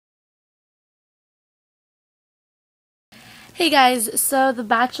Hey guys, so the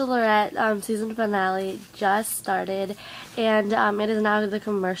Bachelorette season finale just started, and it is now the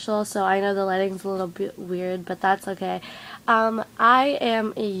commercial, so I know the lighting's a little bit weird, but that's okay. I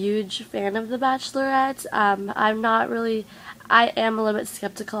am a huge fan of the Bachelorette. I am a little bit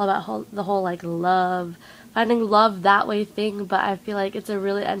skeptical about the whole like finding love that way thing, but I feel like it's a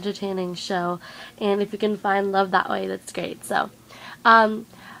really entertaining show, and if you can find love that way, that's great. So,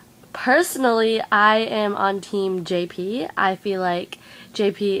 personally, I am on team JP. I feel like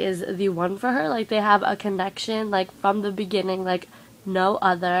JP is the one for her. Like, they have a connection, like, from the beginning, like, no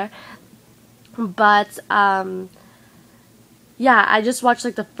other. But, yeah, I just watched,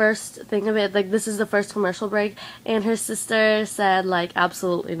 like, the first thing of it. Like, this is the first commercial break. And her sister said, like,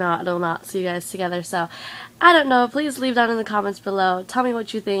 absolutely not. I will not see you guys together. So, I don't know. Please leave down in the comments below. Tell me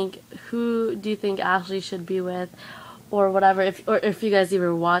what you think. Who do you think Ashley should be with? Or whatever, if you guys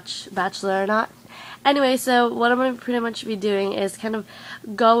even watch Bachelor or not. Anyway, so what I'm going to pretty much be doing is kind of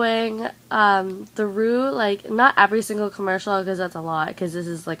going through, like, not every single commercial, because that's a lot, because this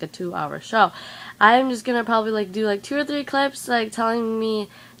is like a 2-hour show. I'm just going to probably like do like 2 or 3 clips, like telling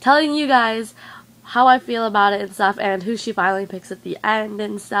you guys how I feel about it and stuff, and who she finally picks at the end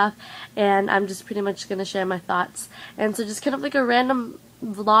and stuff, and I'm just pretty much going to share my thoughts. And so just kind of like a random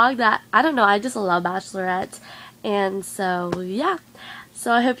vlog that, I don't know, I just love Bachelorette. And so, yeah.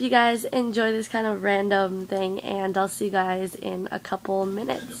 So I hope you guys enjoy this kind of random thing, and I'll see you guys in a couple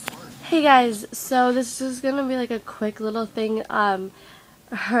minutes. Hey guys, so this is gonna be like a quick little thing. Her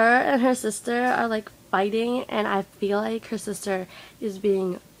and her sister are like fighting, and I feel like her sister is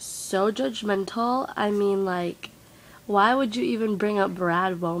being so judgmental. I mean, like, why would you even bring up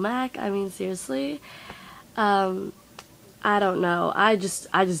Brad Womack? I mean, seriously. I don't know. I just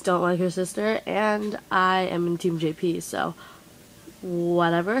don't like her sister, and I am in Team JP. So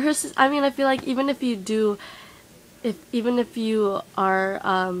whatever. I mean, I feel like even if you are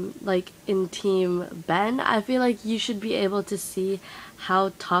like in Team Ben, I feel like you should be able to see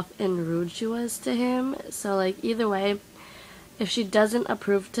how tough and rude she was to him. So like either way, if she doesn't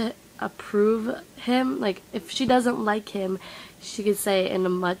approve him, like if she doesn't like him, she could say it in a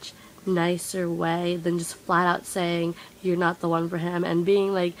much nicer way than just flat out saying you're not the one for him and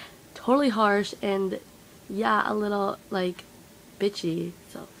being like totally harsh and yeah, a little like bitchy.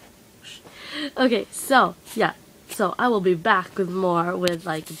 So okay, so yeah, so I will be back with more with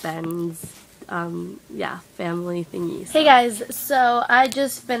like Ben's family thingies. Hey guys, so I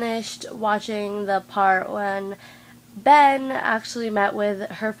just finished watching the part when Ben actually met with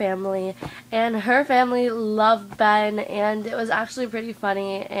her family, and her family loved Ben, and it was actually pretty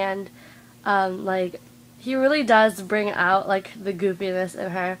funny, and like, he really does bring out like the goofiness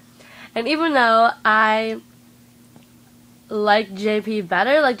in her. And even though I like JP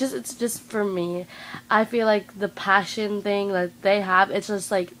better, like it's just for me, I feel like the passion thing that they have, it's just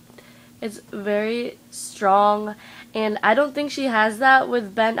like, it's very strong, and I don't think she has that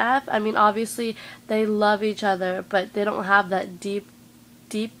with Ben F. I mean, obviously they love each other, but they don't have that deep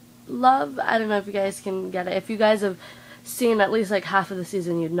love. I don't know if you guys can get it. If you guys have seen at least like half of the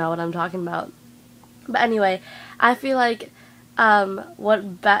season, you'd know what I'm talking about. But anyway, I feel like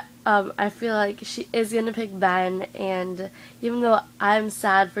I feel like she is gonna pick Ben, and even though I'm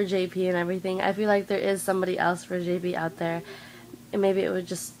sad for JP and everything, I feel like there is somebody else for JP out there, and maybe it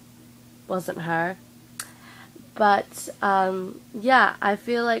just wasn't her. But yeah, I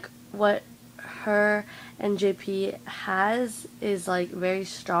feel like what her and JP has is like very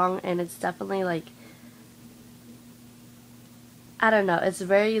strong, and it's definitely like, I don't know, it's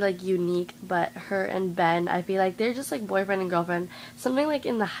very like unique. But her and Ben, I feel like they're just like boyfriend and girlfriend, something like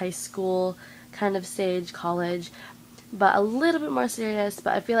in the high school kind of stage, college, but a little bit more serious.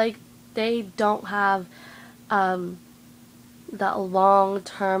 But I feel like they don't have that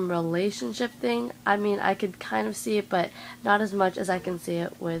long-term relationship thing. I mean, I could kind of see it, but not as much as I can see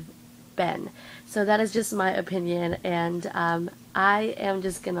it with Ben. So that is just my opinion, and I am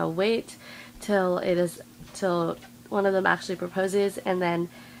just gonna wait till one of them actually proposes, and then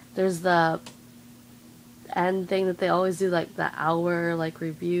there's the end thing that they always do, like the hour like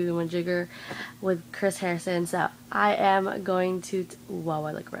review and jigger with Chris Harrison. So I am going to wow,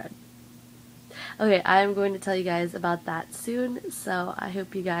 I look red. Okay, I am going to tell you guys about that soon, so I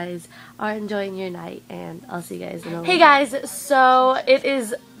hope you guys are enjoying your night, and I'll see you guys in a little bit. Hey guys, so it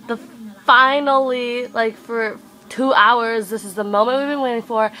is finally, like, for 2 hours, this is the moment we've been waiting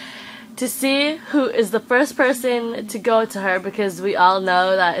for, to see who is the first person to go to her, because we all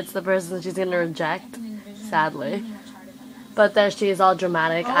know that it's the person that she's going to reject, sadly. But there she is, all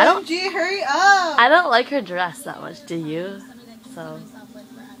dramatic. OMG, hurry up! I don't like her dress that much, do you? So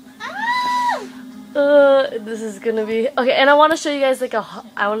this is gonna be okay. And I want to show you guys like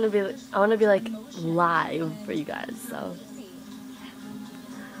I want to be like live for you guys. So.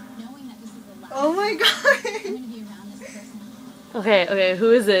 Oh my god. Okay.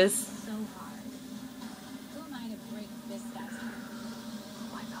 Who is this?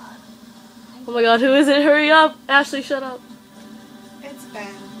 Oh my god, who is it? Hurry up! Ashley, shut up. It's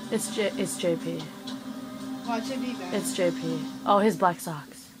Ben. It's JP. Watch it be Ben. It's JP. Oh, his black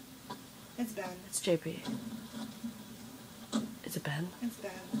socks. It's Ben. It's JP. Is it Ben? It's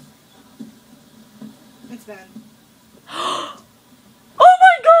Ben. It's Ben. Oh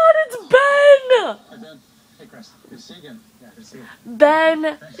my god, it's Ben! Hey Chris, good to see you again. Yeah, good to see you.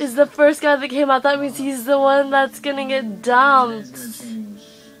 Ben is the first guy that came out. That means he's the one that's gonna get dumped. Today's gonna change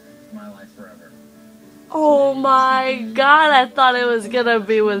my life forever. Oh my god, I thought it was gonna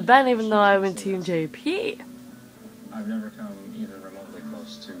be with Ben even though I'm in Team JP. I've never come even remotely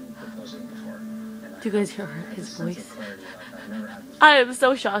close to proposing before. And Do you guys hear I have his a sense voice? of clarity like I've never had before. I am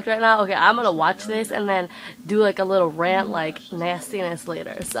so shocked right now. Okay, I'm gonna watch this and then do like a little rant like nastiness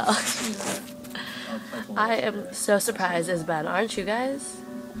later, so. I am so surprised as Ben, aren't you guys?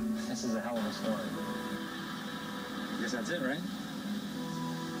 This is a hell of a story. I guess that's it, right?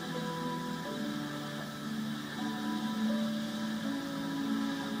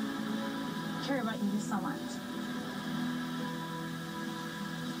 I care about you so much.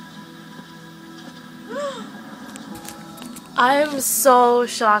 I am so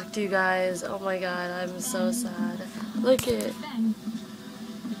shocked, you guys. Oh my god, I'm so sad. Look at. Ben,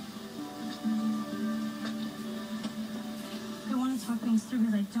 I want to talk things through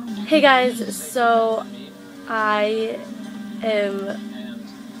because I don't want Hey guys, so I am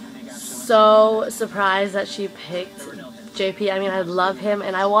so surprised that she picked JP. I mean, I love him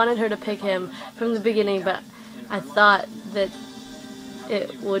and I wanted her to pick him from the beginning, but I thought that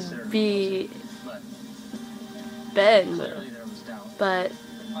it would be Ben. But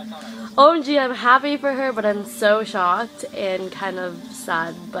OMG, I'm happy for her, but I'm so shocked and kind of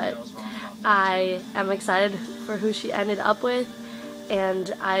sad. But I am excited for who she ended up with,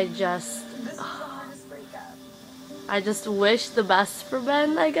 and I just wish the best for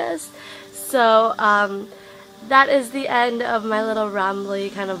Ben, I guess. So that is the end of my little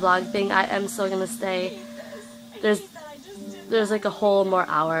rambly kind of vlog thing. I am still gonna stay. There's like a whole more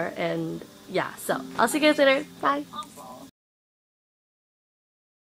hour, and yeah. So I'll see you guys later. Bye.